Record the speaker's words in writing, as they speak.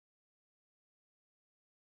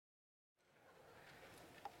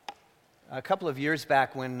A couple of years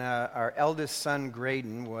back when our eldest son,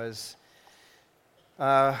 Graydon, was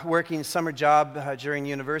working a summer job during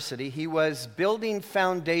university, he was building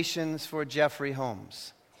foundations for Jeffrey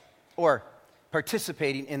Holmes, or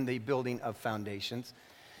participating in the building of foundations.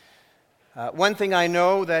 One thing I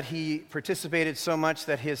know, that he participated so much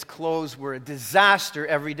that his clothes were a disaster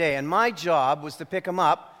every day, and my job was to pick him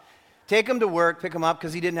up, take him to work, pick him up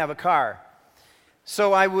because he didn't have a car.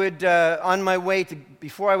 So I would, on my way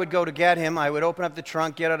before I would go to get him, I would open up the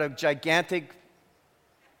trunk, get out a gigantic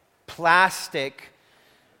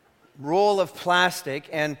roll of plastic,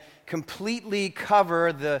 and completely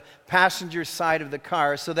cover the passenger side of the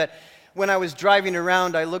car so that when I was driving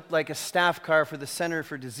around, I looked like a staff car for the Center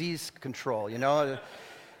for Disease Control, you know?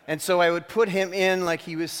 And so I would put him in like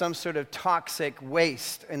he was some sort of toxic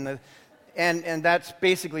waste, and that's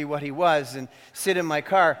basically what he was, and sit in my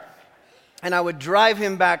car. And I would drive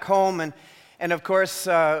him back home, and of course,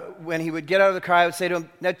 when he would get out of the car, I would say to him,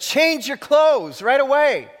 "Now change your clothes right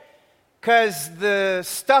away, because the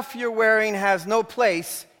stuff you're wearing has no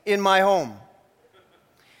place in my home."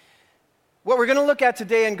 What we're going to look at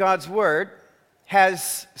today in God's Word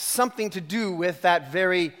has something to do with that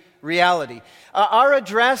very reality. Our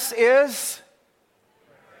address is...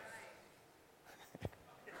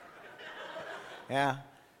 Yeah,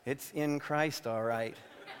 it's in Christ, all right.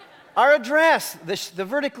 Our address, the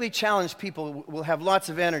vertically challenged people will have lots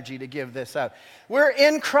of energy to give this out. We're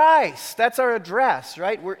in Christ. That's our address,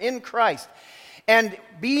 right? We're in Christ. And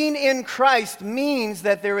being in Christ means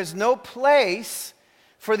that there is no place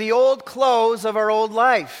for the old clothes of our old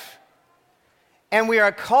life. And we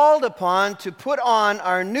are called upon to put on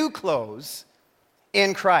our new clothes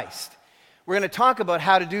in Christ. We're going to talk about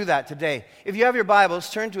how to do that today. If you have your Bibles,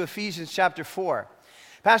 turn to Ephesians chapter 4.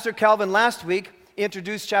 Pastor Calvin last week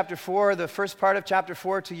introduced chapter 4, the first part of chapter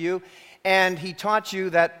 4 to you, and he taught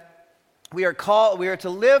you that we are to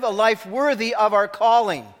live a life worthy of our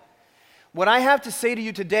calling. What I have to say to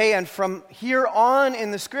you today, and from here on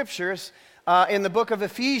in the Scriptures, in the book of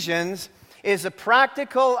Ephesians, is a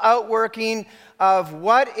practical outworking of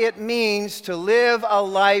what it means to live a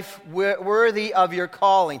life worthy of your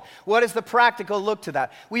calling. What is the practical look to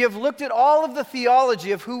that? We have looked at all of the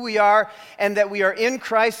theology of who we are, and that we are in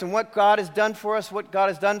Christ, and what God has done for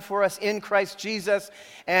us, in Christ Jesus.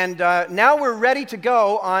 And now we're ready to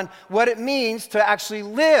go on what it means to actually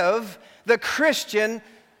live the Christian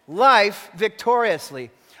life victoriously.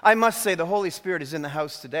 I must say, the Holy Spirit is in the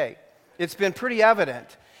house today. It's been pretty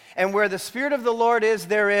evident. And where the Spirit of the Lord is,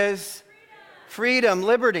 there is freedom,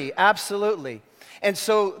 liberty, absolutely. And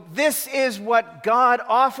so this is what God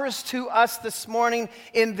offers to us this morning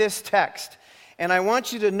in this text. And I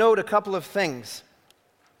want you to note a couple of things.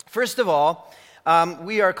 First of all,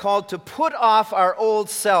 we are called to put off our old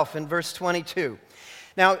self in verse 22.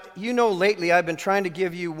 Now, you know, lately I've been trying to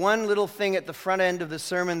give you one little thing at the front end of the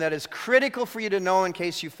sermon that is critical for you to know in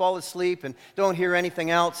case you fall asleep and don't hear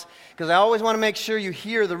anything else, because I always want to make sure you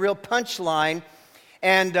hear the real punchline.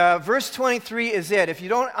 And verse 23 is it. If you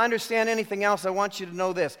don't understand anything else, I want you to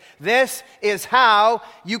know this. This is how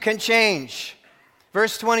you can change.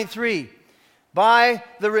 Verse 23, by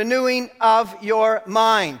the renewing of your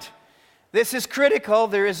mind. This is critical.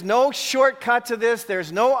 There is no shortcut to this.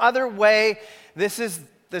 There's no other way. This is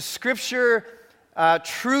the Scripture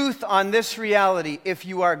truth on this reality. If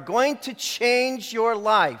you are going to change your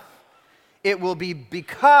life, it will be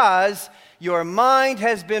because your mind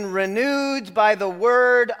has been renewed by the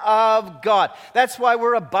Word of God. That's why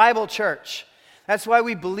we're a Bible church. That's why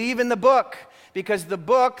we believe in the book. Because the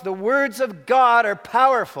book, the words of God are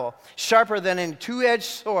powerful, sharper than a two-edged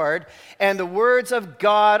sword, and the words of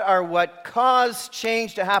God are what cause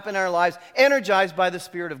change to happen in our lives, energized by the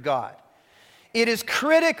Spirit of God. It is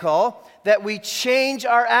critical that we change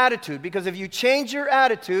our attitude, because if you change your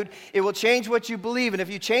attitude, it will change what you believe. And if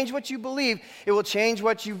you change what you believe, it will change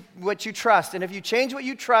what you trust. And if you change what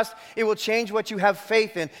you trust, it will change what you have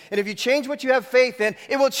faith in. And if you change what you have faith in,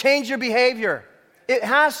 it will change your behavior. It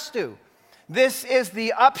has to. This is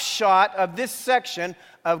the upshot of this section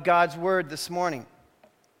of God's Word this morning.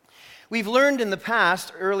 We've learned in the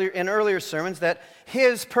past, earlier sermons, that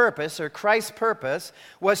His purpose, or Christ's purpose,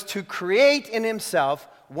 was to create in Himself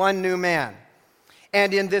one new man.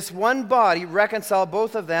 And in this one body, reconcile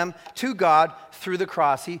both of them to God through the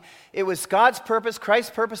cross. It was God's purpose,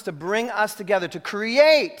 Christ's purpose, to bring us together, to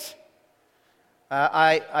create.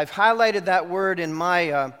 I've highlighted that word in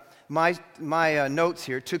my notes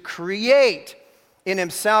here, to create in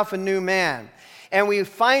Himself a new man. And we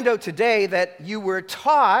find out today that you were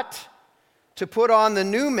taught to put on the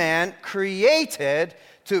new man, created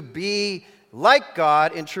to be like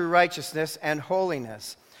God in true righteousness and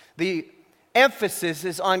holiness. The emphasis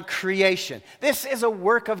is on creation. This is a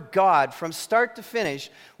work of God from start to finish.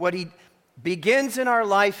 What he begins in our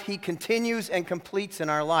life, he continues and completes in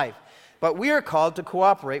our life. But we are called to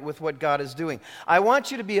cooperate with what God is doing. I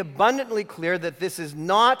want you to be abundantly clear that this is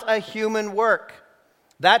not a human work.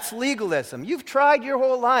 That's legalism. You've tried your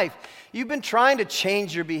whole life. You've been trying to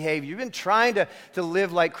change your behavior. You've been trying to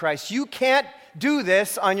live like Christ. You can't do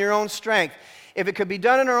this on your own strength. If it could be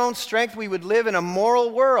done in our own strength, we would live in a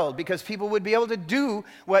moral world because people would be able to do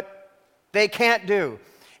what they can't do.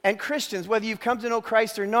 And Christians, whether you've come to know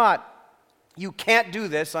Christ or not, you can't do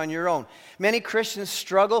this on your own. Many Christians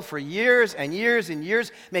struggle for years and years and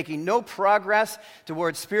years, making no progress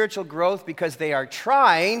towards spiritual growth because they are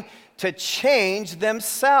trying to change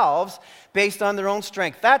themselves based on their own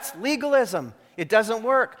strength. That's legalism. It doesn't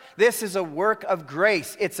work. This is a work of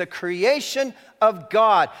grace. It's a creation of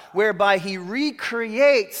God, whereby he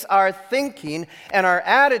recreates our thinking and our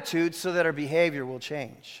attitudes so that our behavior will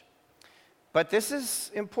change. But this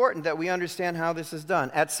is important that we understand how this is done.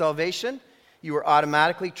 At salvation, you were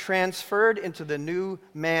automatically transferred into the new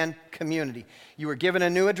man community. You were given a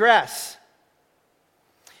new address.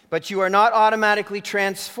 But you are not automatically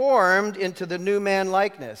transformed into the new man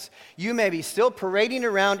likeness. You may be still parading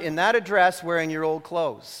around in that address wearing your old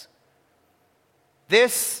clothes.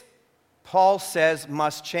 This, Paul says,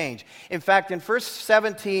 must change. In fact, in verse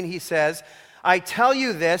 17, he says, I tell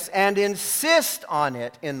you this and insist on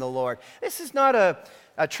it in the Lord. This is not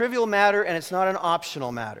a trivial matter, and it's not an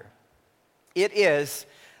optional matter. It is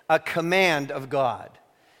a command of God.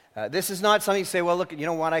 This is not something you say, well, look, you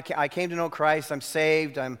know what, I came to know Christ, I'm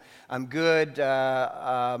saved, I'm good,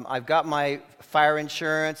 I've got my fire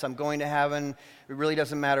insurance, I'm going to heaven, it really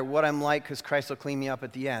doesn't matter what I'm like because Christ will clean me up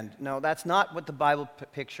at the end. No, that's not what the Bible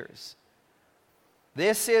pictures.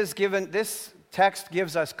 This text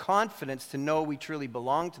gives us confidence to know we truly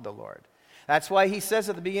belong to the Lord. That's why he says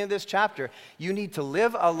at the beginning of this chapter, you need to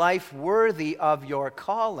live a life worthy of your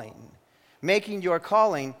calling, making your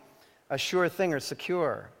calling a sure thing or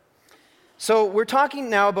secure. So we're talking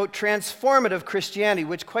now about transformative Christianity,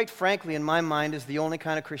 which quite frankly in my mind is the only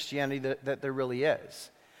kind of Christianity that there really is.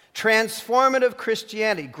 Transformative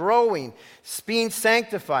Christianity, growing, being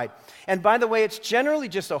sanctified. And by the way, it's generally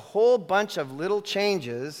just a whole bunch of little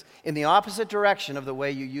changes in the opposite direction of the way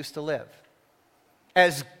you used to live.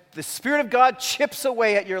 As the Spirit of God chips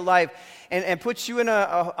away at your life and puts you in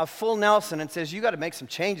a full Nelson and says, you got to make some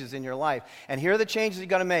changes in your life. And here are the changes you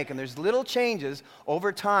got to make. And there's little changes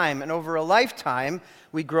over time, and over a lifetime,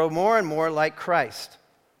 we grow more and more like Christ.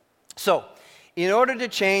 So, in order to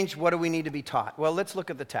change, what do we need to be taught? Well, let's look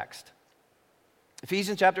at the text.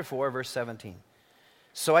 Ephesians chapter 4, verse 17.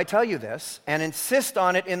 So I tell you this, and insist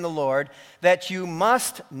on it in the Lord, that you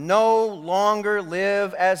must no longer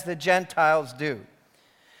live as the Gentiles do.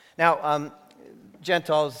 Now,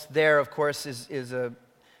 Gentiles there, of course, is a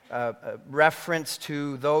reference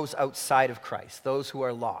to those outside of Christ, those who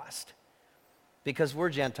are lost. Because we're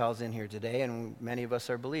Gentiles in here today, and many of us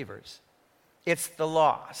are believers. It's the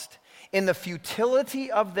lost. In the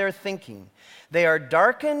futility of their thinking, they are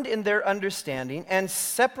darkened in their understanding and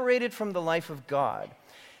separated from the life of God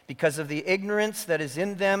because of the ignorance that is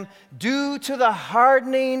in them due to the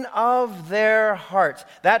hardening of their hearts.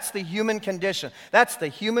 That's the human condition. That's the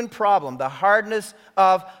human problem, the hardness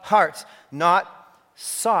of hearts, not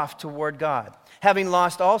soft toward God. Having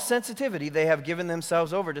lost all sensitivity, they have given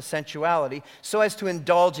themselves over to sensuality so as to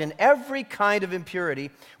indulge in every kind of impurity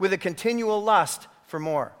with a continual lust for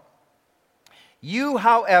more. You,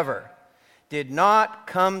 however, did not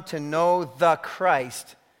come to know the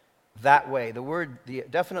Christ that way. The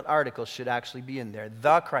definite article should actually be in there.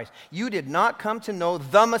 The Christ. You did not come to know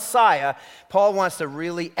the Messiah. Paul wants to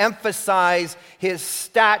really emphasize his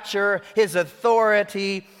stature, his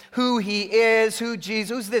authority, who he is,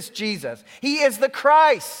 who's this Jesus? He is the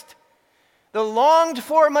Christ, the longed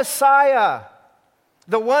for Messiah,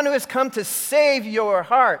 the one who has come to save your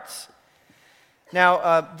hearts.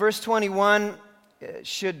 Now, verse 21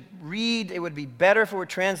 should read, it would be better if it were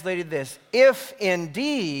translated this: if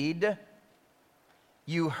indeed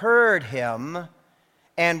you heard him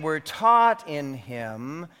and were taught in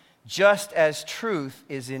him, just as truth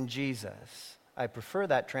is in Jesus. I prefer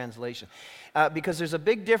that translation because there's a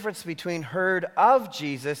big difference between heard of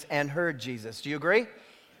Jesus and heard Jesus. Do you agree?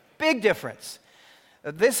 Big difference.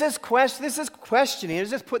 This is questioning.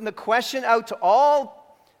 It's just putting the question out to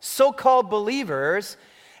all so-called believers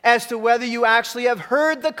as to whether you actually have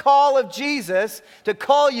heard the call of Jesus to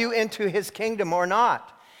call you into his kingdom or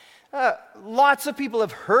not. Lots of people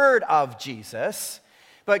have heard of Jesus,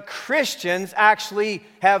 but Christians actually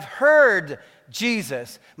have heard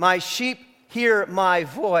Jesus. My sheep hear my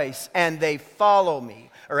voice and they follow me.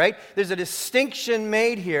 All right? There's a distinction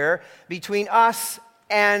made here between us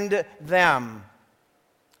and them.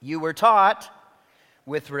 You were taught,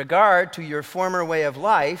 with regard to your former way of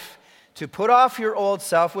life, to put off your old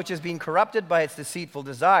self, which is being corrupted by its deceitful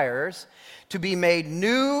desires, to be made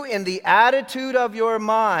new in the attitude of your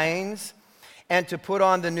minds, and to put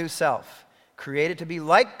on the new self, created to be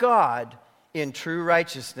like God in true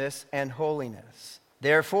righteousness and holiness.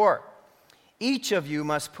 Therefore, each of you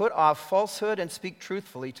must put off falsehood and speak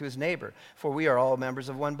truthfully to his neighbor, for we are all members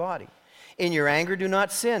of one body. In your anger, do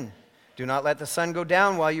not sin. Do not let the sun go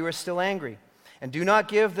down while you are still angry, and do not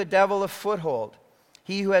give the devil a foothold.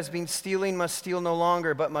 He who has been stealing must steal no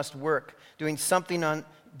longer, but must work, doing something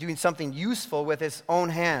useful with his own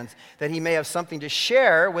hands, that he may have something to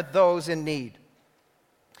share with those in need.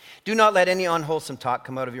 Do not let any unwholesome talk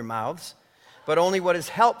come out of your mouths, but only what is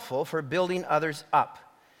helpful for building others up,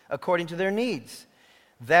 according to their needs,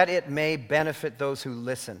 that it may benefit those who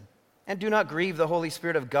listen. And do not grieve the Holy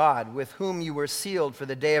Spirit of God, with whom you were sealed for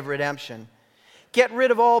the day of redemption. Get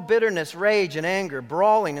rid of all bitterness, rage, and anger,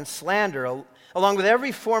 brawling and slander, along with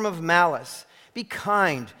every form of malice. Be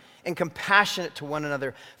kind and compassionate to one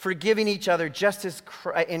another, forgiving each other just as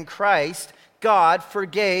in Christ God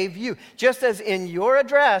forgave you. Just as in your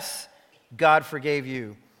address, God forgave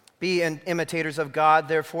you. Be imitators of God,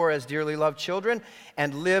 therefore, as dearly loved children,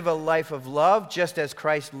 and live a life of love, just as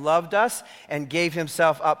Christ loved us and gave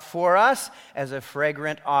himself up for us as a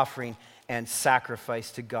fragrant offering and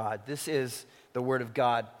sacrifice to God. This is the word of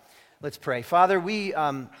God. Let's pray. Father, we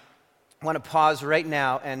want to pause right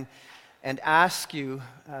now and ask you,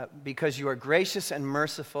 because you are gracious and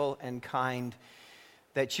merciful and kind,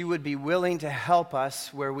 that you would be willing to help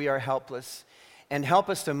us where we are helpless, and help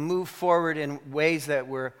us to move forward in ways that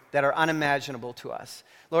are unimaginable to us.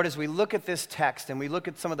 Lord, as we look at this text and we look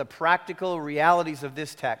at some of the practical realities of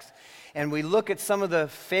this text, and we look at some of the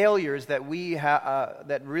failures that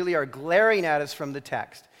that really are glaring at us from the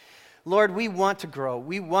text, Lord, we want to grow.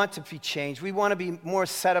 We want to be changed. We want to be more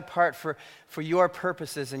set apart for your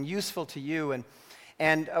purposes and useful to you.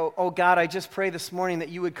 And oh God, I just pray this morning that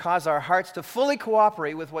you would cause our hearts to fully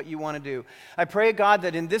cooperate with what you want to do. I pray, God,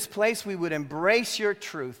 that in this place we would embrace your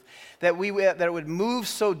truth, that it would move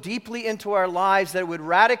so deeply into our lives that it would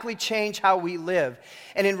radically change how we live.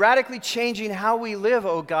 And in radically changing how we live,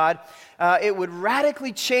 oh God, it would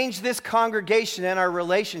radically change this congregation and our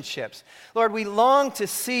relationships. Lord, we long to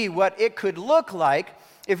see what it could look like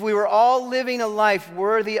if we were all living a life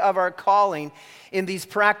worthy of our calling in these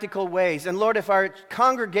practical ways. And Lord, if our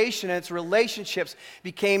congregation and its relationships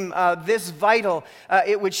became this vital,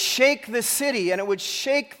 it would shake the city and it would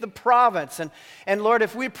shake the province. And Lord,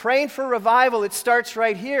 if we're praying for revival, it starts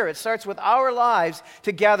right here. It starts with our lives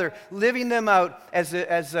together, living them out as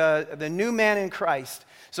the new man in Christ.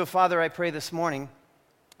 So Father, I pray this morning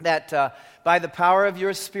that by the power of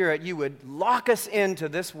your Spirit, you would lock us into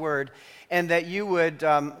this word, and that you would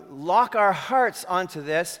lock our hearts onto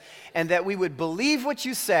this, and that we would believe what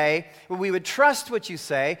you say, we would trust what you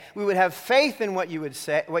say, we would have faith in what you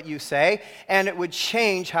say, and it would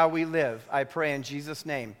change how we live. I pray in Jesus'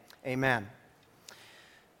 name, amen.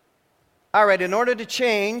 All right, in order to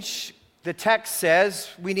change, the text says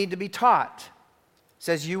we need to be taught. It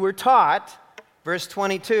says you were taught, verse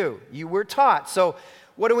 22, you were taught. So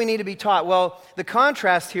what do we need to be taught? Well, the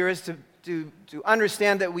contrast here is to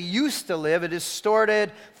understand that we used to live a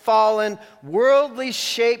distorted, fallen, worldly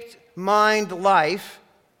shaped mind life,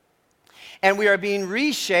 and we are being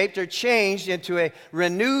reshaped or changed into a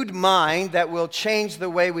renewed mind that will change the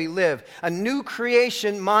way we live, a new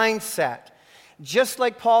creation mindset. Just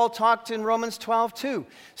like Paul talked in Romans 12:2.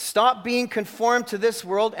 Stop being conformed to this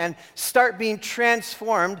world and start being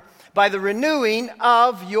transformed by the renewing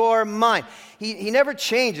of your mind. He never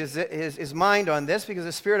changes his mind on this because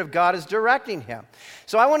the Spirit of God is directing him.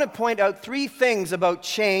 So I want to point out three things about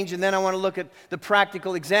change, and then I want to look at the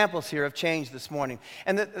practical examples here of change this morning.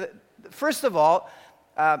 And first of all,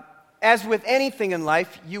 as with anything in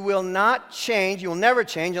life, you will not change, you will never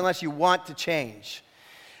change unless you want to change.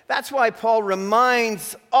 That's why Paul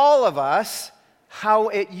reminds all of us how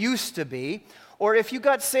it used to be, or if you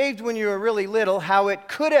got saved when you were really little, how it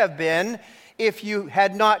could have been if you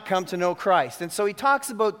had not come to know Christ. And so he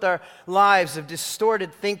talks about their lives of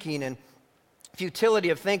distorted thinking and futility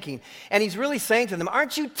of thinking. And he's really saying to them,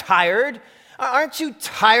 aren't you tired? Aren't you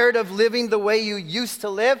tired of living the way you used to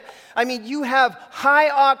live? I mean, you have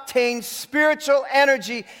high-octane spiritual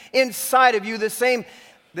energy inside of you, the same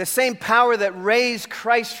The same power that raised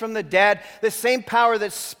Christ from the dead, the same power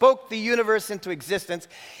that spoke the universe into existence,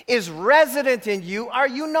 is resident in you. Are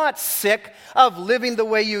you not sick of living the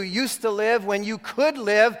way you used to live when you could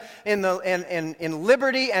live in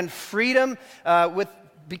liberty and freedom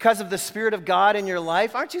because of the Spirit of God in your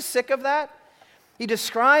life? Aren't you sick of that? He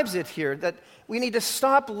describes it here, that we need to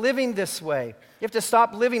stop living this way. You have to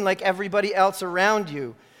stop living like everybody else around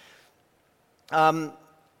you.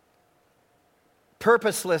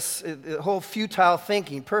 Purposeless, the whole futile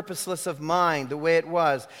thinking, purposeless of mind, the way it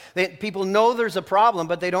was. People know there's a problem,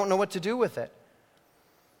 but they don't know what to do with it.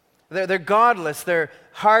 They're godless, they're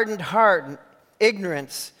hardened heart,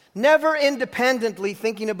 ignorance, never independently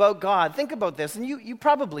thinking about God. Think about this, and you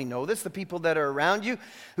probably know this, the people that are around you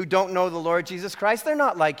who don't know the Lord Jesus Christ, they're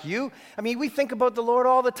not like you. I mean, we think about the Lord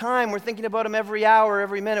all the time. We're thinking about Him every hour,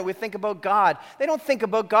 every minute. We think about God. They don't think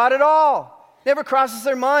about God at all. Never crosses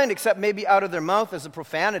their mind, except maybe out of their mouth as a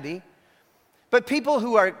profanity. But people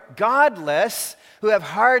who are godless, who have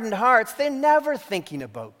hardened hearts, they're never thinking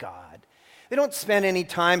about God. They don't spend any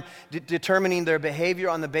time determining their behavior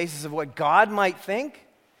on the basis of what God might think.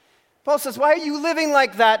 Paul says, why are you living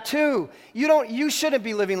like that too? You shouldn't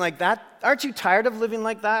be living like that. Aren't you tired of living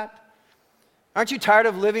like that? Aren't you tired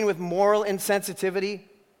of living with moral insensitivity?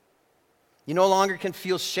 You no longer can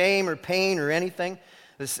feel shame or pain or anything.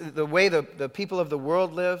 The way the people of the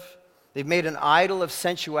world live, they've made an idol of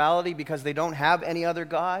sensuality because they don't have any other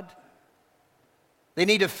God. They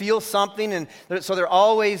need to feel something, and so they're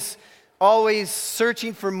always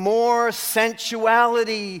searching for more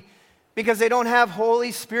sensuality because they don't have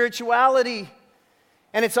holy spirituality.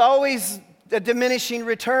 And it's always a diminishing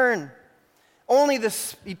return. Only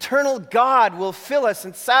this eternal God will fill us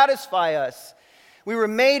and satisfy us. We were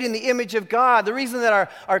made in the image of God. The reason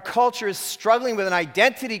that our culture is struggling with an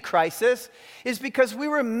identity crisis is because we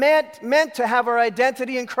were meant to have our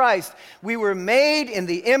identity in Christ. We were made in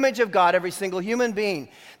the image of God, every single human being.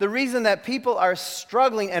 The reason that people are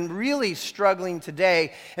struggling and really struggling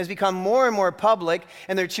today has become more and more public,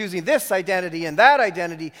 and they're choosing this identity and that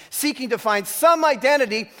identity, seeking to find some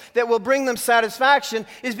identity that will bring them satisfaction,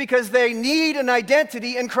 is because they need an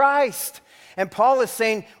identity in Christ. And Paul is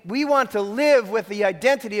saying, we want to live with the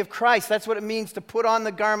identity of Christ. That's what it means to put on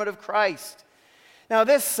the garment of Christ. Now,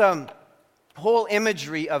 this whole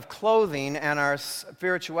imagery of clothing and our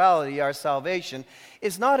spirituality, our salvation,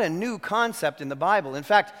 is not a new concept in the Bible. In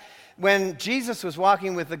fact, when Jesus was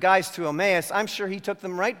walking with the guys to Emmaus, I'm sure He took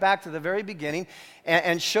them right back to the very beginning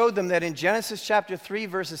and showed them that in Genesis chapter 3,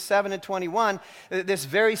 verses 7 and 21, this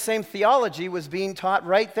very same theology was being taught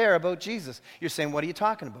right there about Jesus. You're saying, what are you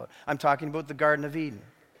talking about? I'm talking about the Garden of Eden.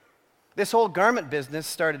 This whole garment business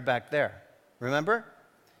started back there, remember?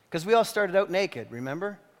 Because we all started out naked,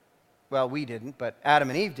 remember? Well, we didn't, but Adam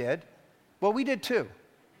and Eve did. Well, we did too.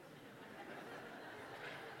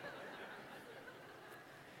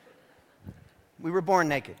 We were born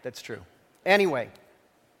naked, that's true. Anyway,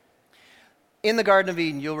 in the Garden of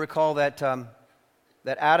Eden, you'll recall that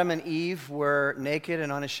Adam and Eve were naked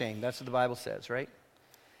and unashamed. That's what the Bible says, right?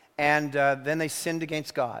 And then they sinned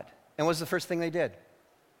against God. And what was the first thing they did?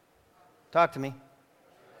 Talk to me.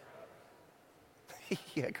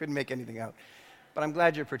 Yeah, I couldn't make anything out. But I'm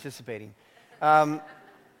glad you're participating. I'll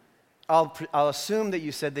assume that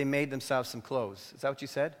you said they made themselves some clothes. Is that what you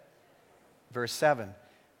said? Verse 7.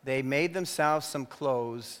 They made themselves some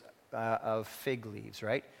clothes of fig leaves,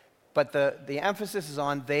 right? But the emphasis is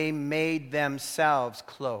on they made themselves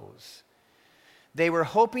clothes. They were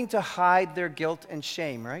hoping to hide their guilt and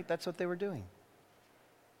shame, right? That's what they were doing.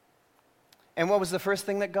 And what was the first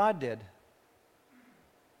thing that God did?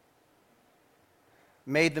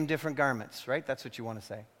 Made them different garments, right? That's what you want to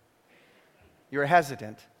say. You're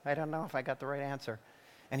hesitant. I don't know if I got the right answer.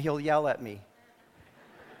 And He'll yell at me.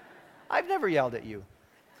 I've never yelled at you.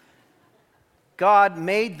 God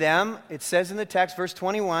made them, it says in the text, verse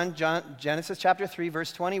 21, Genesis chapter 3,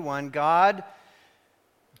 verse 21, God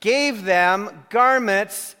gave them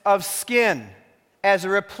garments of skin as a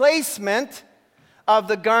replacement of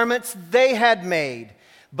the garments they had made.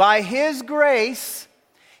 By His grace,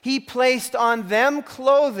 He placed on them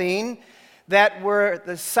clothing that were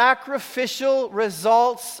the sacrificial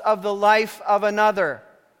results of the life of another.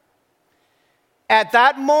 At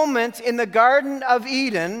that moment in the Garden of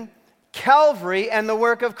Eden, Calvary and the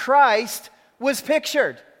work of Christ was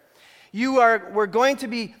pictured. We're going to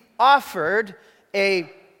be offered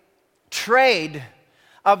a trade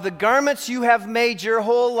of the garments you have made your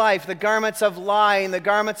whole life, the garments of lying, the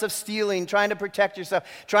garments of stealing, trying to protect yourself,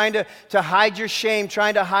 trying to hide your shame,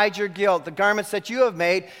 trying to hide your guilt, the garments that you have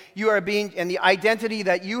made, you are being, and the identity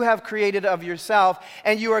that you have created of yourself,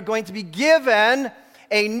 and you are going to be given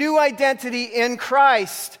a new identity in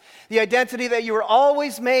Christ, the identity that you were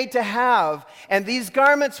always made to have. And these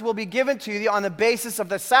garments will be given to you on the basis of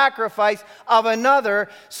the sacrifice of another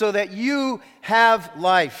so that you have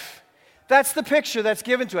life. That's the picture that's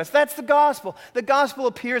given to us. That's the gospel. The gospel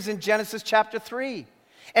appears in Genesis chapter 3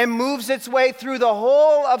 and moves its way through the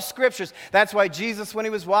whole of Scriptures. That's why Jesus, when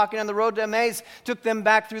he was walking on the road to Emmaus, took them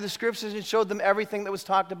back through the Scriptures and showed them everything that was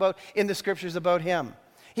talked about in the Scriptures about him.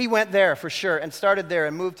 He went there for sure and started there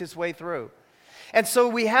and moved his way through. And so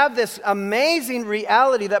we have this amazing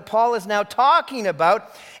reality that Paul is now talking about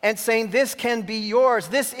and saying, this can be yours.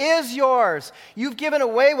 This is yours. You've given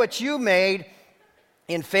away what you made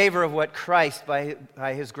in favor of what Christ, by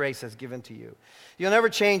his grace, has given to you. You'll never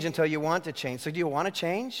change until you want to change. So do you want to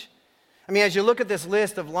change? I mean, as you look at this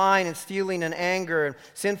list of lying and stealing and anger and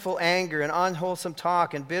sinful anger and unwholesome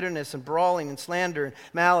talk and bitterness and brawling and slander and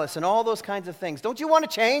malice and all those kinds of things, don't you want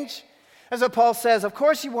to change? As what Paul says, of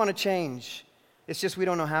course you want to change. It's just we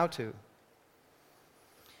don't know how to.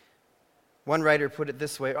 One writer put it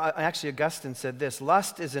this way. Actually, Augustine said this: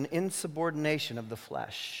 lust is an insubordination of the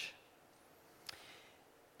flesh.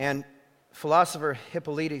 And philosopher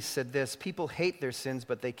Hippolytus said this: people hate their sins,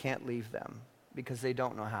 but they can't leave them because they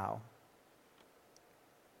don't know how.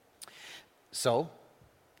 So,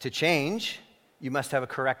 to change, you must have a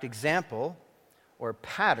correct example or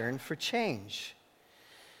pattern for change.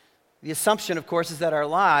 The assumption, of course, is that our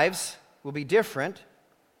lives will be different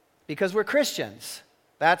because we're Christians.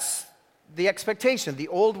 That's the expectation. The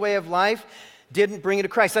old way of life didn't bring you to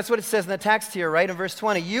Christ. That's what it says in the text here, right? In verse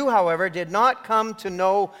 20. You, however, did not come to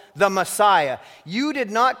know the Messiah. You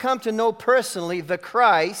did not come to know personally the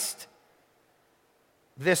Christ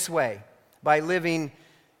this way, by living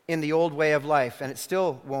in the old way of life, and it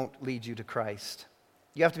still won't lead you to Christ.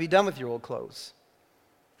 You have to be done with your old clothes.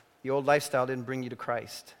 The old lifestyle didn't bring you to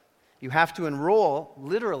Christ. You have to enroll,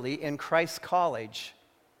 literally, in Christ's college.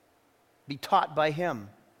 Be taught by him.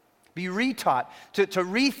 Be retaught. To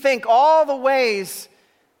rethink all the ways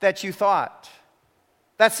that you thought.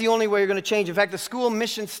 That's the only way you're going to change. In fact, the school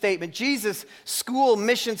mission statement, Jesus' school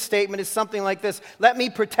mission statement is something like this: let me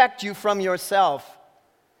protect you from yourself.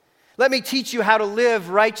 Let me teach you how to live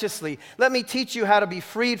righteously. Let me teach you how to be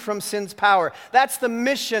freed from sin's power. That's the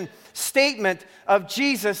mission statement of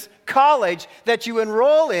Jesus' college that you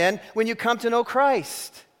enroll in when you come to know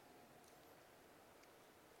Christ.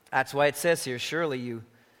 That's why it says here, surely you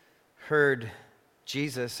heard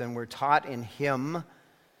Jesus and were taught in him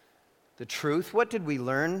the truth. What did we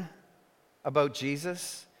learn about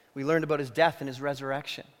Jesus? We learned about his death and his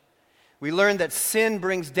resurrection. We learned that sin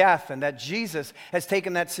brings death and that Jesus has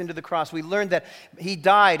taken that sin to the cross. We learned that he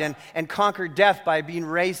died and conquered death by being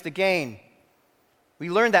raised again.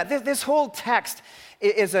 We learned that. This whole text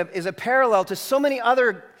is a parallel to so many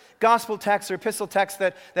other gospel texts or epistle texts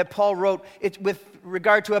that Paul wrote with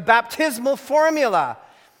regard to a baptismal formula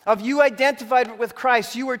of you identified with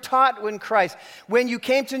Christ. You were taught in Christ. When you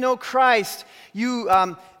came to know Christ, you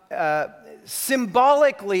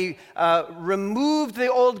symbolically removed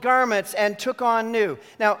the old garments and took on new.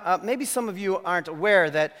 Now, maybe some of you aren't aware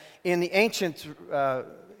that in the ancient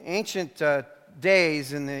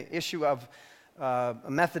days, in the issue of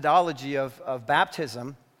methodology of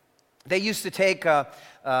baptism, they used to take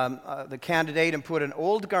the candidate and put an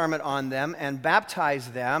old garment on them and baptize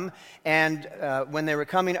them, and when they were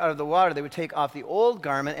coming out of the water, they would take off the old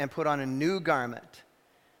garment and put on a new garment.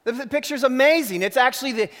 The picture's amazing. It's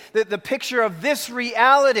actually the picture of this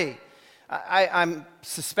reality. I'm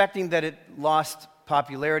suspecting that it lost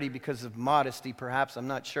popularity because of modesty, perhaps. I'm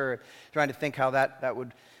not sure. Trying to think how that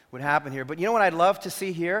would happen here. But you know what I'd love to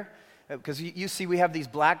see here? Because you see we have these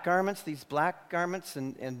black garments,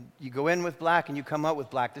 and you go in with black and you come out with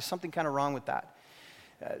black. There's something kind of wrong with that.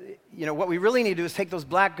 What we really need to do is take those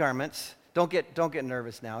black garments. Don't get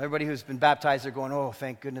nervous now. Everybody who's been baptized, they're going, oh,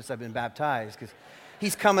 thank goodness I've been baptized, because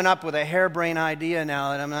he's coming up with a harebrained idea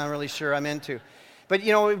now that I'm not really sure I'm into. But,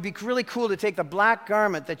 it would be really cool to take the black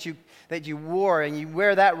garment that you wore, and you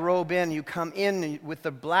wear that robe in, you come in with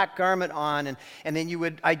the black garment on, and then you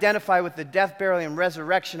would identify with the death, burial, and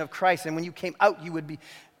resurrection of Christ. And when you came out, you would be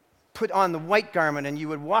put on the white garment, and you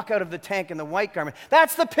would walk out of the tank in the white garment.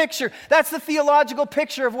 That's the picture. That's the theological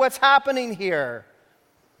picture of what's happening here.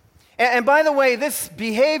 And by the way, this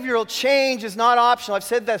behavioral change is not optional. I've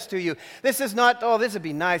said this to you. This is not, this would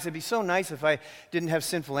be nice. It'd be so nice if I didn't have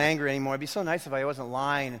sinful anger anymore. It'd be so nice if I wasn't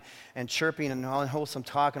lying and chirping and unwholesome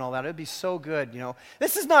talk and all that. It'd be so good,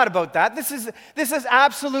 This is not about that. This is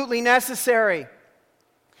absolutely necessary.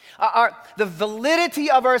 The validity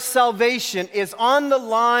of our salvation is on the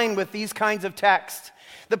line with these kinds of texts.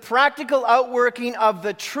 The practical outworking of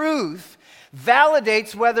the truth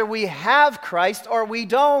validates whether we have Christ or we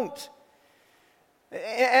don't.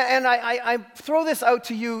 And I throw this out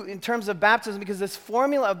to you in terms of baptism because this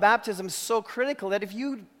formula of baptism is so critical that if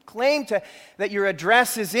you claim that your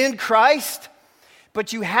address is in Christ,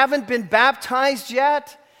 but you haven't been baptized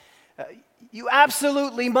yet, you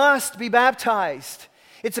absolutely must be baptized.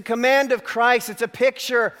 It's a command of Christ. It's a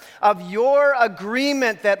picture of your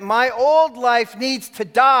agreement that my old life needs to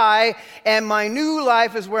die and my new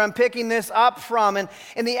life is where I'm picking this up from. And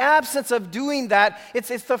in the absence of doing that, it's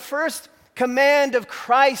the first command of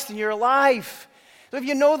Christ in your life. So if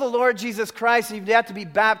you know the Lord Jesus Christ and you've yet to be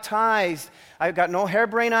baptized, I've got no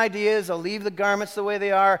harebrained ideas. I'll leave the garments the way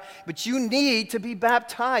they are. But you need to be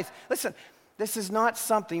baptized. Listen, this is not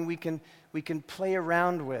something we can play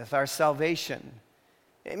around with, our salvation.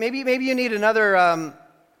 Maybe you need another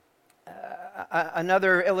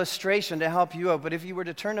illustration to help you out. But if you were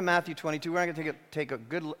to turn to Matthew 22, we're not going to take a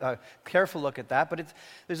good, careful look at that. But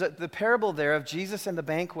there's the parable there of Jesus and the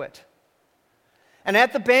banquet. And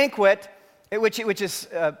at the banquet, which is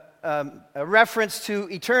a reference to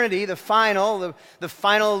eternity, the final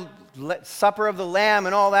supper of the Lamb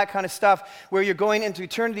and all that kind of stuff, where you're going into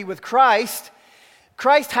eternity with Christ.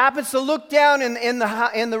 Christ happens to look down in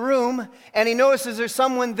the room, and he notices there's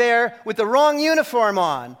someone there with the wrong uniform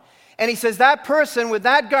on. And he says, that person with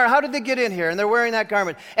that garment, how did they get in here? And they're wearing that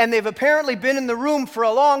garment. And they've apparently been in the room for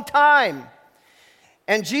a long time.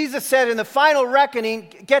 And Jesus said in the final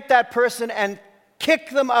reckoning, get that person and kick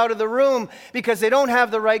them out of the room because they don't have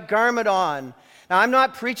the right garment on. Now, I'm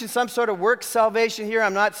not preaching some sort of work salvation here.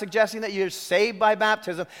 I'm not suggesting that you're saved by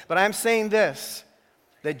baptism. But I'm saying this,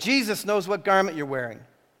 that Jesus knows what garment you're wearing.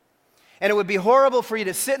 And it would be horrible for you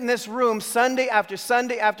to sit in this room Sunday after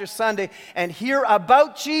Sunday after Sunday and hear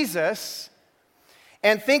about Jesus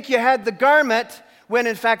and think you had the garment when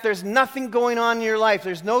in fact there's nothing going on in your life.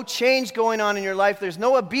 There's no change going on in your life. There's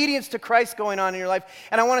no obedience to Christ going on in your life.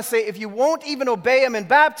 And I want to say, if you won't even obey him in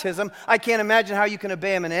baptism, I can't imagine how you can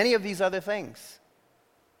obey him in any of these other things.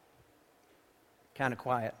 Kind of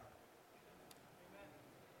quiet.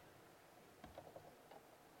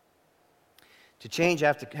 To change, you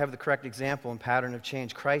have to have the correct example and pattern of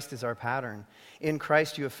change. Christ is our pattern. In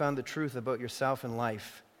Christ, you have found the truth about yourself and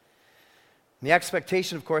life. And the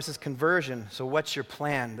expectation, of course, is conversion. So what's your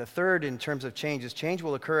plan? The third in terms of change is change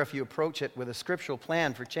will occur if you approach it with a scriptural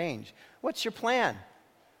plan for change. What's your plan?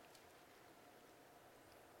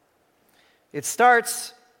 It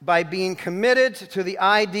starts by being committed to the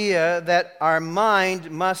idea that our mind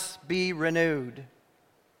must be renewed.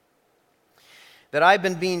 That I've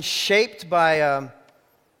been being shaped by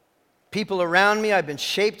people around me. I've been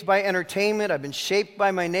shaped by entertainment. I've been shaped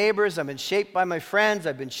by my neighbors. I've been shaped by my friends.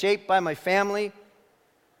 I've been shaped by my family.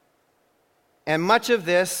 And much of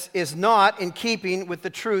this is not in keeping with the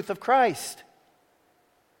truth of Christ.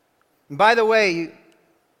 And by the way,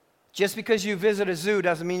 just because you visit a zoo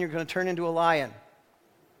doesn't mean you're going to turn into a lion.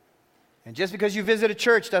 And just because you visit a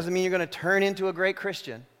church doesn't mean you're going to turn into a great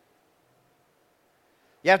Christian.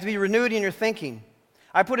 You have to be renewed in your thinking.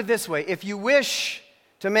 I put it this way. If you wish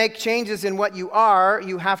to make changes in what you are,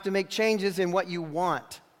 you have to make changes in what you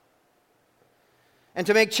want. And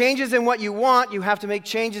to make changes in what you want, you have to make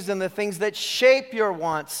changes in the things that shape your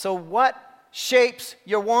wants. So what shapes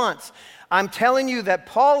your wants? I'm telling you that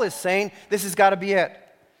Paul is saying this has got to be it.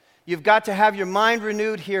 You've got to have your mind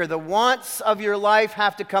renewed here. The wants of your life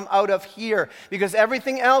have to come out of here because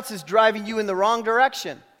everything else is driving you in the wrong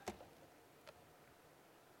direction.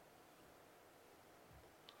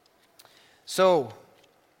 So,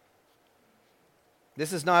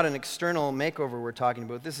 this is not an external makeover we're talking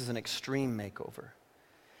about. This is an extreme makeover.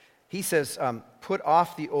 He says, put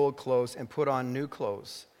off the old clothes and put on new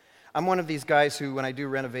clothes. I'm one of these guys who, when I do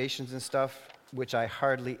renovations and stuff, which I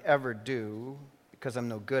hardly ever do because I'm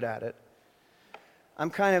no good at it, I'm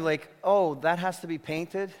kind of like, oh, that has to be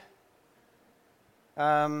painted?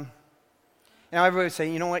 Now everybody would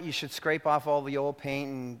say, you know what, you should scrape off all the old paint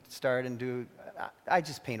and start and do, I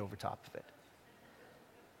just paint over top of it.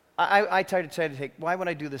 I try to take, why would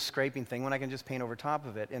I do this scraping thing when I can just paint over top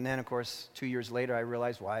of it? And then, of course, 2 years later, I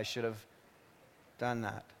realized why I should have done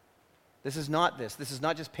that. This is not this. This is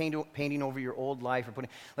not just painting over your old life or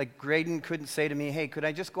putting, like Graydon couldn't say to me, hey, could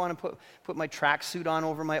I just go on and put my tracksuit on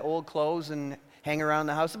over my old clothes and hang around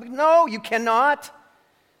the house? I'm like, no, you cannot.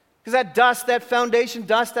 Because that dust, that foundation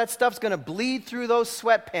dust, that stuff's going to bleed through those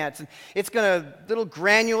sweatpants. And it's going to, little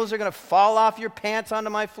granules are going to fall off your pants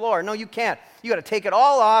onto my floor. No, you can't. You got to take it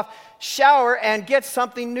all off, shower, and get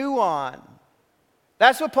something new on.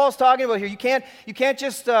 That's what Paul's talking about here. You can't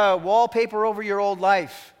just wallpaper over your old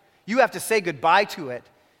life. You have to say goodbye to it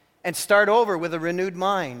and start over with a renewed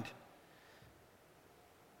mind.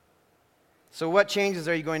 So what changes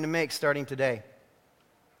are you going to make starting today? It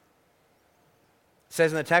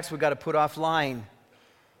says in the text we've got to put off lying.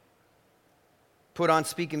 Put on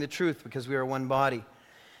speaking the truth because we are one body.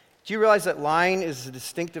 Do you realize that lying is a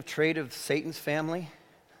distinctive trait of Satan's family?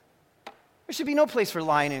 There should be no place for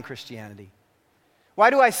lying in Christianity. Why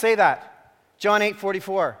do I say that? John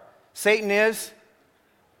 8:44. Satan is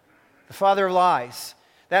the father of lies.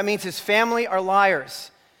 That means his family are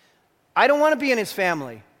liars. I don't want to be in his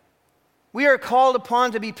family. We are called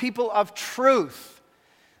upon to be people of truth.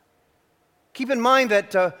 Keep in mind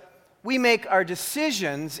that we make our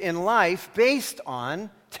decisions in life based on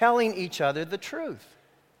telling each other the truth.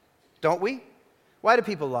 Don't we? Why do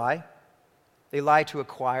people lie? They lie to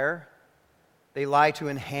acquire. They lie to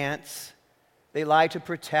enhance. They lie to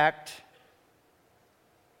protect.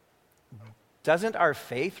 Doesn't our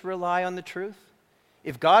faith rely on the truth?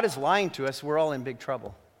 If God is lying to us, we're all in big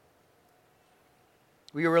trouble.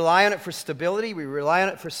 We rely on it for stability. We rely on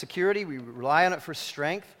it for security. We rely on it for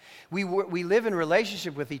strength. We live in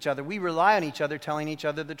relationship with each other. We rely on each other telling each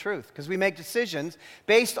other the truth because we make decisions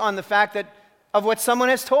based on the fact of what someone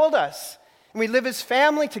has told us. And we live as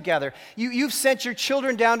family together. You've sent your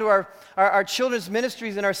children down to our children's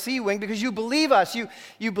ministries in our C Wing because you believe us.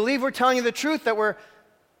 You believe we're telling you the truth, that we're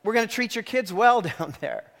going to treat your kids well down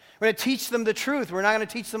there. We're going to teach them the truth. We're not going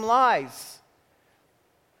to teach them lies.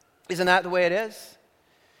 Isn't that the way it is?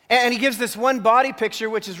 And he gives this one body picture,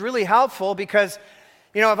 which is really helpful because,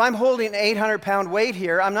 if I'm holding an 800-pound weight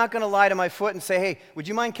here, I'm not going to lie to my foot and say, hey, would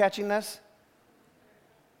you mind catching this?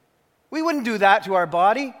 We wouldn't do that to our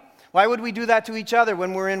body. Why would we do that to each other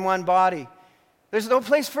when we're in one body? There's no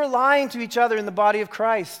place for lying to each other in the body of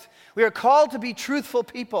Christ. We are called to be truthful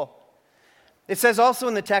people. It says also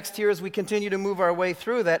in the text here, as we continue to move our way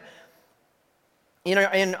through, that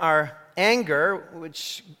in our anger,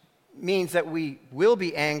 which means that we will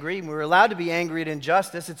be angry, we're allowed to be angry at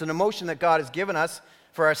injustice. It's an emotion that God has given us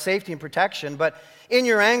for our safety and protection. But in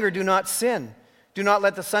your anger, do not sin. Do not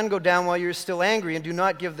let the sun go down while you're still angry, and do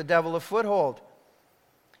not give the devil a foothold.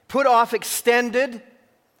 Put off extended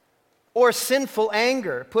or sinful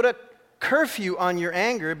anger. Put a curfew on your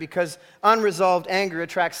anger because unresolved anger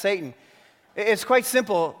attracts Satan. It's quite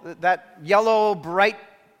simple. That yellow, bright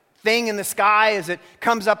thing in the sky as it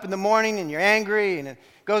comes up in the morning and you're angry and it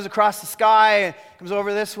goes across the sky and comes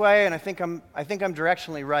over this way, and I think I'm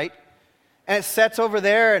directionally right. And it sets over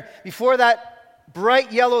there, and before that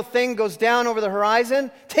bright yellow thing goes down over the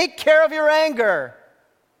horizon, take care of your anger.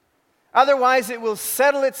 Otherwise, it will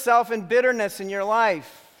settle itself in bitterness in your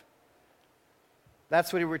life.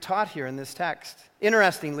 That's what we were taught here in this text.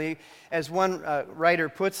 Interestingly, as one writer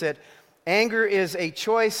puts it, anger is a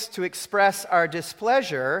choice to express our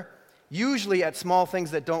displeasure, usually at small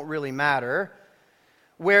things that don't really matter,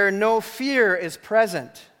 where no fear is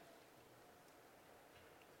present.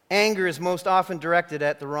 Anger is most often directed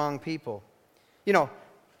at the wrong people.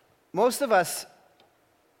 Most of us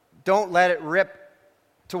don't let it rip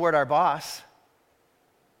toward our boss.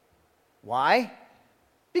 Why?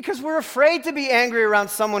 Because we're afraid to be angry around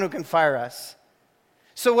someone who can fire us.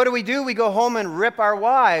 So what do? We go home and rip our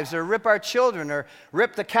wives or rip our children or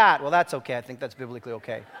rip the cat. Well, that's okay. I think that's biblically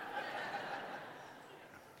okay.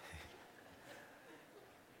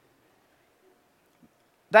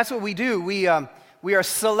 That's what we do. We are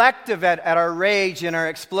selective at our rage and our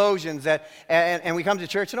explosions. And we come to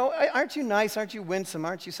church and, aren't you nice? Aren't you winsome?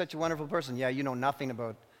 Aren't you such a wonderful person? Yeah, you know nothing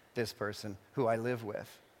about this person who I live with.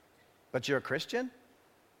 But you're a Christian?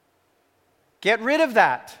 Get rid of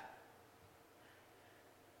that.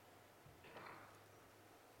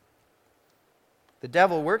 The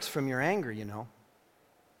devil works from your anger,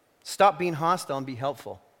 Stop being hostile and be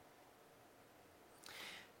helpful.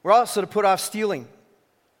 We're also to put off stealing.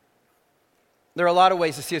 There are a lot of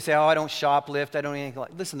ways to steal. Say, I don't shoplift, I don't anything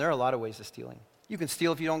like. Listen, there are a lot of ways of stealing. You can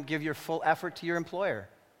steal if you don't give your full effort to your employer.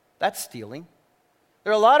 That's stealing.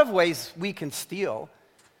 There are a lot of ways we can steal.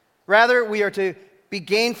 Rather, we are to be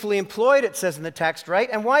gainfully employed, it says in the text, right?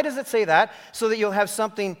 And why does it say that? So that you'll have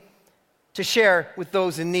something to share with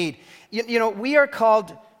those in need. We are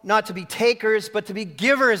called not to be takers, but to be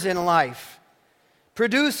givers in life.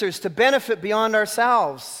 Producers, to benefit beyond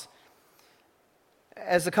ourselves.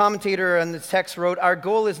 As the commentator on this text wrote, our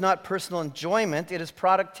goal is not personal enjoyment, it is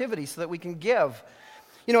productivity so that we can give.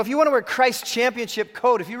 If you want to wear Christ's championship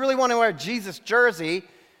coat, if you really want to wear Jesus' jersey,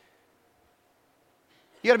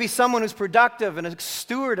 you got to be someone who's productive and a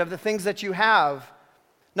steward of the things that you have,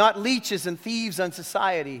 not leeches and thieves on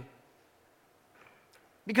society.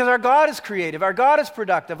 Because our God is creative, our God is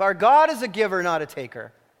productive, our God is a giver, not a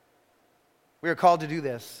taker. We are called to do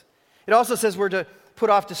this. It also says we're to Put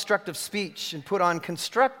off destructive speech and put on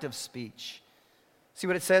constructive speech. See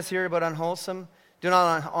what it says here about unwholesome? Do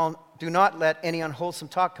not let any unwholesome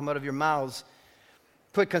talk come out of your mouths.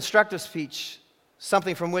 Put constructive speech,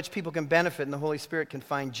 something from which people can benefit and the Holy Spirit can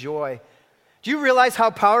find joy. Do you realize how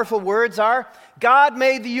powerful words are? God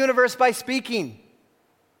made the universe by speaking.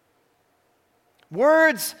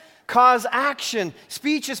 Words cause action.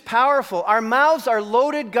 Speech is powerful. Our mouths are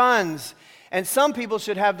loaded guns, and some people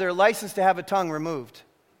should have their license to have a tongue removed.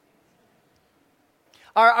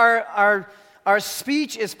 Our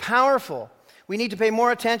speech is powerful. We need to pay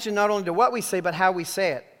more attention not only to what we say, but how we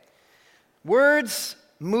say it. Words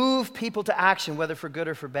move people to action, whether for good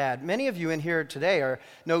or for bad. Many of you in here today are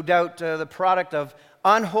no doubt the product of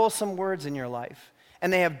unwholesome words in your life,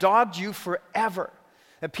 and they have dogged you forever.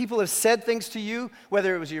 That people have said things to you,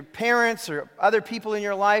 whether it was your parents or other people in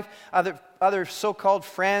your life, other so-called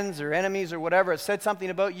friends or enemies or whatever, have said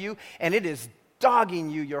something about you, and it is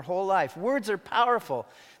dogging you your whole life. Words are powerful.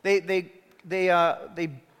 They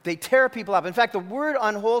tear people up. In fact, the word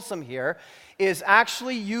unwholesome here is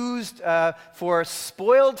actually used for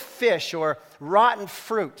spoiled fish or rotten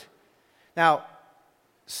fruit. Now,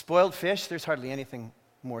 spoiled fish, there's hardly anything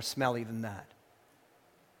more smelly than that.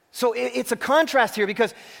 So it's a contrast here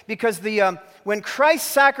because when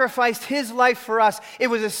Christ sacrificed his life for us, it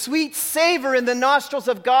was a sweet savor in the nostrils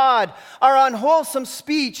of God. Our unwholesome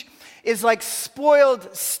speech is like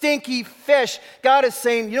spoiled, stinky fish. God is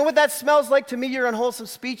saying, you know what that smells like to me, your unwholesome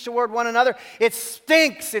speech toward one another? It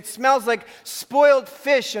stinks. It smells like spoiled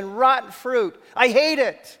fish and rotten fruit. I hate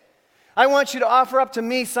it. I want you to offer up to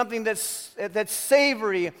me something that's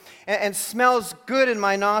savory and smells good in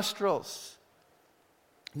my nostrils.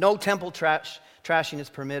 No temple trashing is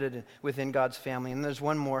permitted within God's family. And there's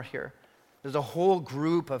one more here. There's a whole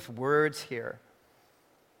group of words here,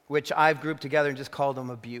 which I've grouped together and just called them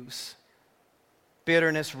abuse.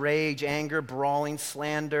 Bitterness, rage, anger, brawling,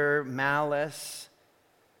 slander, malice.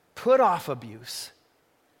 Put off abuse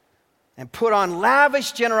and put on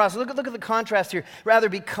lavish generosity. Look at the contrast here. Rather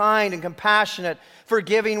be kind and compassionate,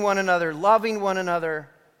 forgiving one another, loving one another.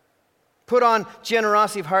 Put on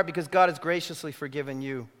generosity of heart because God has graciously forgiven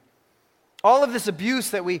you. All of this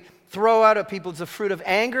abuse that we throw out at people is a fruit of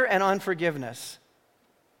anger and unforgiveness.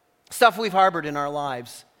 Stuff we've harbored in our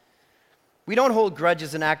lives. We don't hold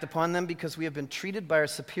grudges and act upon them because we have been treated by our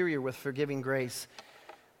superior with forgiving grace.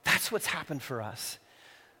 That's what's happened for us.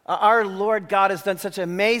 Our Lord God has done such an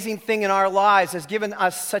amazing thing in our lives, has given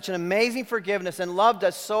us such an amazing forgiveness and loved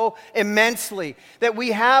us so immensely that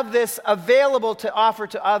we have this available to offer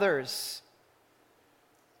to others.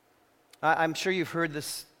 I'm sure you've heard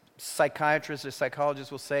this psychiatrist or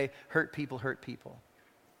psychologist will say, hurt people hurt people.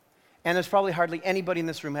 And there's probably hardly anybody in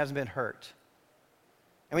this room who hasn't been hurt.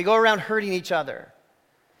 And we go around hurting each other.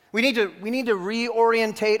 We need to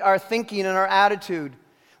reorientate our thinking and our attitude.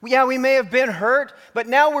 We may have been hurt, but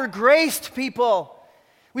now we're graced people.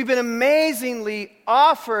 We've been amazingly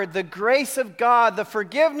offered the grace of God, the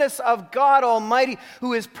forgiveness of God Almighty,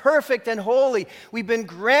 who is perfect and holy. We've been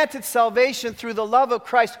granted salvation through the love of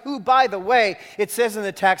Christ, who, by the way, it says in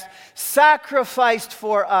the text, sacrificed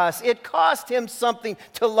for us. It cost him something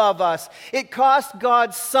to love us. It cost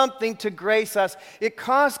God something to grace us. It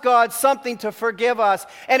cost God something to forgive us.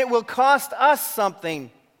 And it will cost us something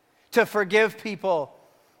to forgive people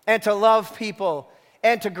and to love people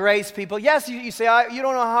and to grace people. Yes, you say, you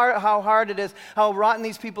don't know how hard it is, how rotten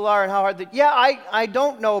these people are, and how hard I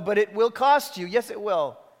don't know, but it will cost you. Yes, it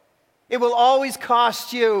will. It will always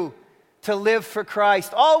cost you to live for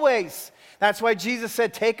Christ. Always. That's why Jesus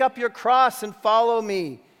said, take up your cross and follow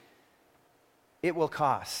me. It will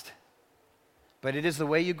cost. But it is the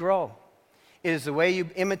way you grow. It is the way you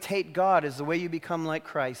imitate God. It is the way you become like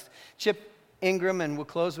Christ. Chip Ingram, and we'll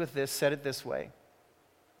close with this, said it this way.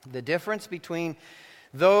 The difference between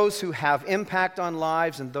those who have impact on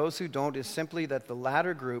lives and those who don't is simply that the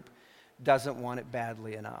latter group doesn't want it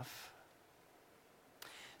badly enough.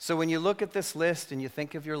 So when you look at this list and you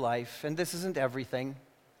think of your life, and this isn't everything,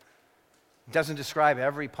 it doesn't describe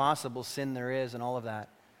every possible sin there is and all of that.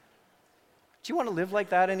 Do you want to live like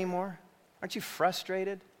that anymore? Aren't you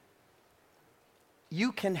frustrated?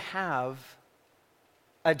 You can have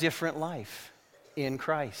a different life in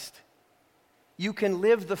Christ. You can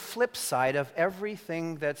live the flip side of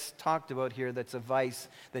everything that's talked about here that's a vice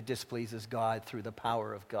that displeases God through the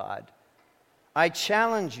power of God. I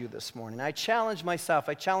challenge you this morning. I challenge myself.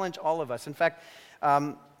 I challenge all of us. In fact,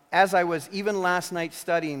 as I was even last night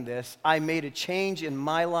studying this, I made a change in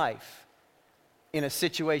my life in a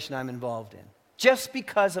situation I'm involved in. Just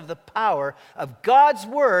because of the power of God's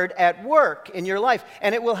word at work in your life.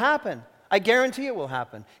 And it will happen. I guarantee it will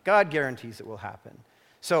happen. God guarantees it will happen.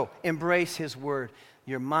 So embrace His word.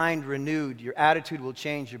 Your mind renewed, your attitude will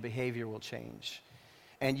change, your behavior will change.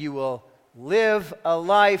 And you will live a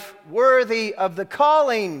life worthy of the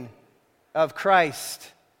calling of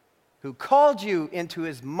Christ, who called you into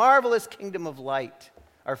His marvelous kingdom of light,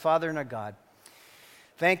 our Father and our God.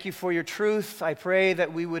 Thank you for your truth. I pray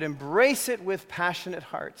that we would embrace it with passionate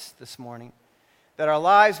hearts this morning, that our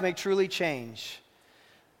lives may truly change.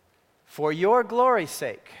 For your glory's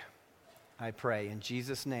sake, I pray in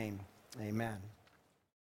Jesus' name, amen.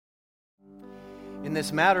 In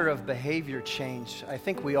this matter of behavior change, I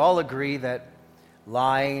think we all agree that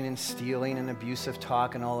lying and stealing and abusive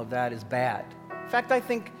talk and all of that is bad. In fact, I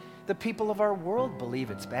think the people of our world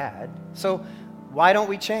believe it's bad. So why don't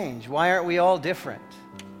we change? Why aren't we all different?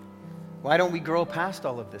 Why don't we grow past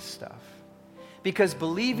all of this stuff? Because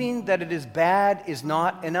believing that it is bad is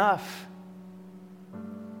not enough.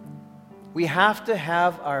 We have to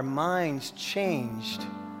have our minds changed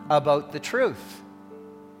about the truth.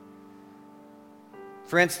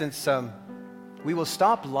 For instance, we will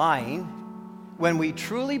stop lying when we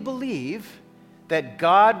truly believe that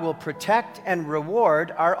God will protect and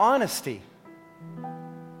reward our honesty.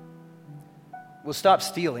 We'll stop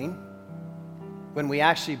stealing when we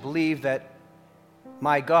actually believe that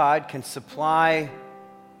my God can supply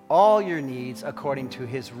all your needs according to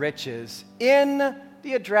His riches in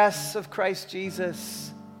the address of Christ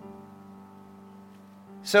Jesus.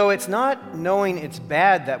 So it's not knowing it's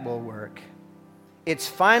bad that will work. It's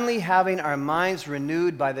finally having our minds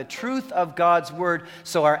renewed by the truth of God's word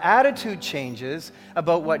so our attitude changes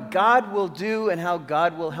about what God will do and how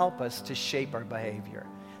God will help us to shape our behavior.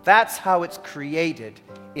 That's how it's created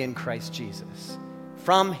in Christ Jesus,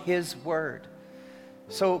 from His word.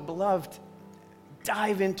 So, beloved,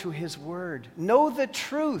 dive into His word. Know the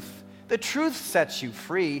truth. The truth sets you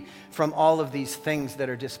free from all of these things that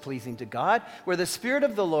are displeasing to God. Where the Spirit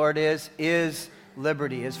of the Lord is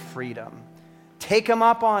liberty, is freedom. Take Him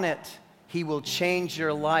up on it. He will change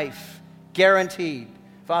your life. Guaranteed.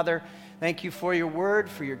 Father, thank you for your word,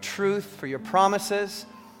 for your truth, for your promises.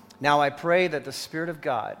 Now I pray that the Spirit of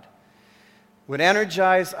God would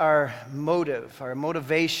energize our motive, our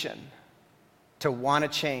motivation to want to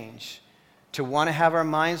change, to want to have our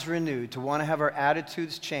minds renewed, to want to have our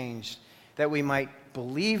attitudes changed, that we might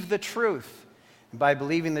believe the truth. And by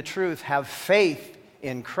believing the truth, have faith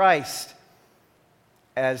in Christ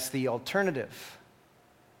as the alternative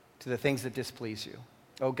to the things that displease you.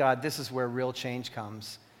 Oh God, this is where real change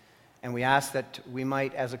comes. And we ask that we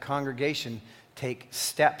might, as a congregation, take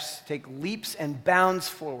steps, take leaps and bounds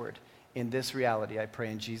forward in this reality. I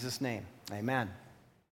pray in Jesus' name. Amen.